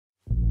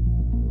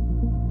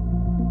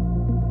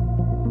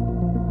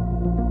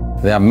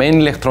There are many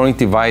electronic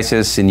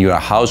devices in your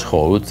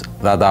household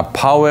that are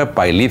powered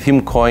by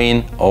lithium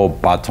coin or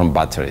button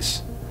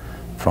batteries,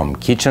 from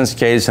kitchen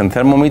scales and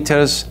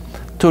thermometers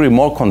to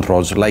remote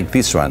controls like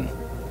this one.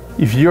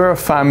 If you're a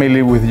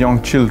family with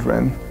young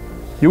children,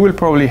 you will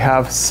probably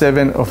have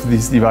 7 of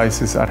these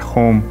devices at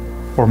home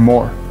or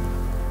more.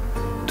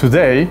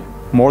 Today,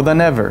 more than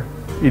ever,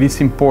 it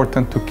is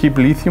important to keep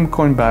lithium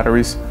coin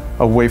batteries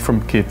away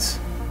from kids.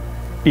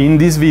 In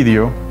this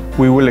video,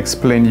 we will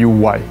explain you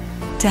why.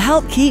 To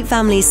help keep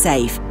families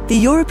safe, the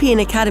European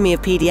Academy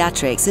of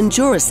Paediatrics and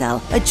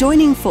Duracell are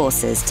joining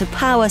forces to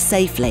power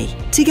safely.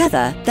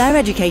 Together, they're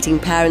educating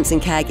parents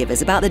and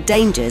caregivers about the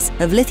dangers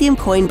of lithium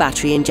coin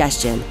battery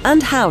ingestion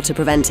and how to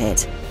prevent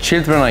it.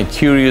 Children are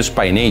curious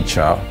by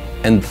nature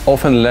and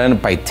often learn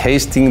by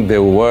tasting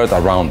the world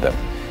around them.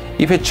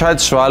 If a child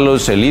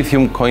swallows a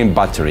lithium coin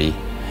battery,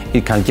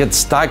 it can get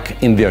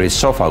stuck in their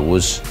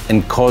esophagus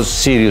and cause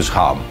serious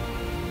harm.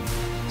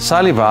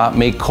 Saliva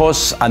may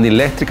cause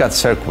unelectrical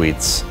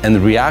circuits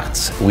and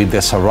reacts with the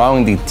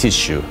surrounding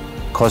tissue,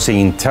 causing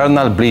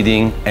internal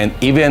bleeding and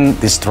even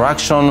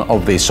destruction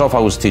of the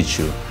esophagus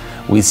tissue,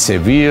 with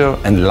severe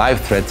and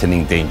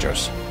life-threatening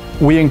dangers.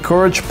 We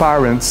encourage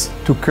parents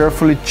to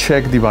carefully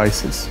check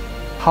devices.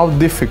 How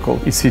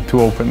difficult is it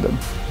to open them?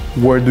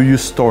 Where do you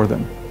store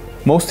them?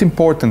 Most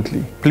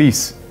importantly,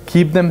 please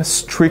keep them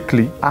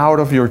strictly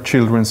out of your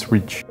children's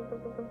reach.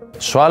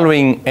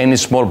 Swallowing any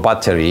small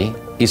battery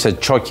is a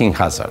choking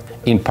hazard.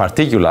 In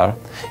particular,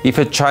 if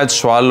a child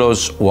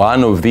swallows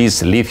one of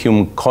these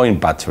lithium coin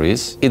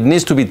batteries, it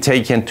needs to be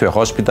taken to a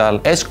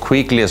hospital as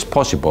quickly as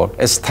possible,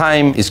 as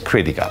time is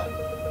critical.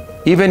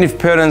 Even if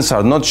parents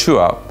are not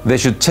sure, they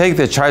should take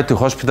the child to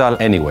hospital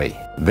anyway.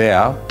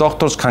 There,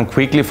 doctors can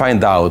quickly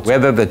find out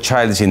whether the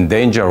child is in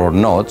danger or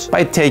not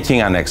by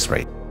taking an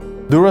X-ray.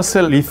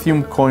 Duracell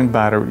lithium coin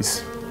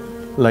batteries,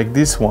 like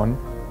this one,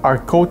 are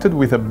coated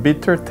with a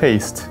bitter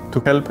taste to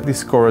help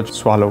discourage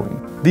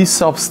swallowing. This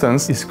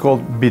substance is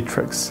called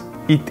Pediatrics.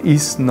 It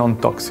is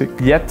non-toxic,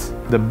 yet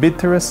the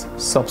bitterest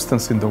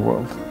substance in the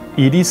world.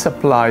 It is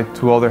applied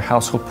to other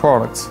household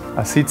products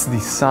as it's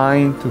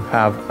designed to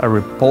have a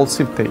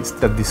repulsive taste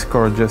that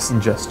discourages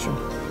ingestion.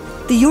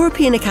 The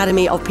European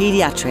Academy of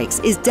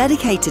Paediatrics is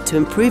dedicated to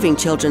improving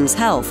children's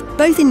health,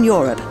 both in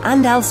Europe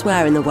and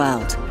elsewhere in the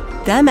world.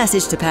 Their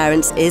message to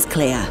parents is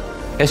clear.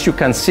 As you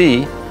can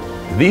see,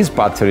 these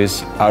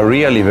batteries are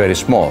really very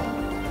small.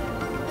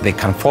 They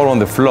can fall on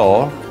the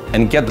floor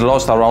and get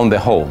lost around the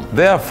home.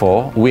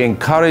 Therefore, we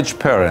encourage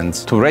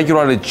parents to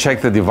regularly check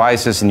the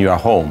devices in your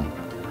home,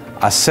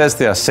 assess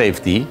their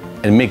safety,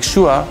 and make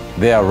sure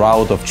they are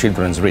out of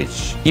children's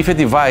reach. If a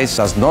device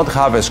does not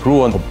have a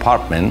screw-on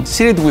compartment,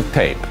 seal it with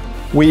tape.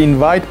 We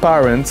invite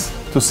parents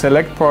to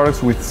select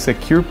products with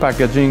secure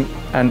packaging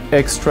and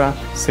extra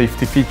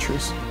safety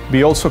features.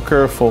 Be also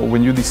careful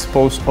when you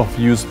dispose of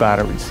used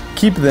batteries.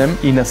 Keep them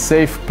in a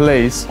safe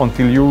place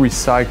until you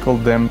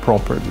recycle them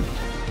properly.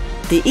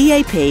 The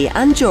EAP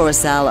and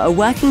Duracell are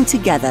working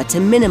together to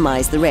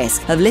minimize the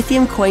risk of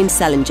lithium coin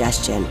cell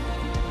ingestion.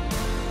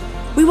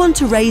 We want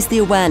to raise the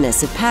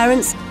awareness of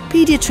parents,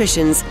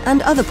 pediatricians,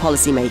 and other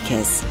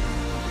policymakers.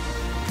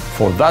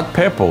 For that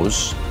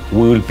purpose,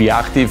 we will be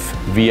active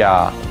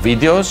via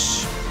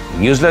videos,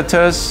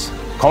 newsletters,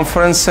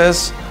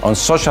 conferences, on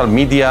social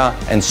media,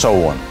 and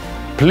so on.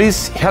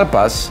 Please help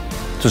us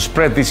to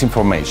spread this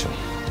information.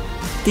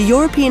 The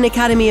European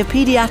Academy of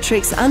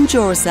Paediatrics and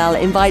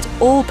Duracell invite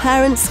all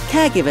parents,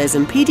 caregivers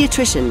and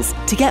paediatricians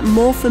to get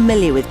more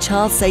familiar with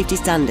child safety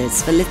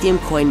standards for lithium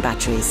coin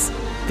batteries.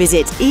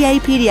 Visit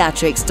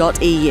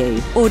eapediatrics.eu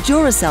or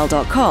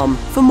duracell.com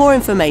for more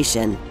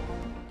information.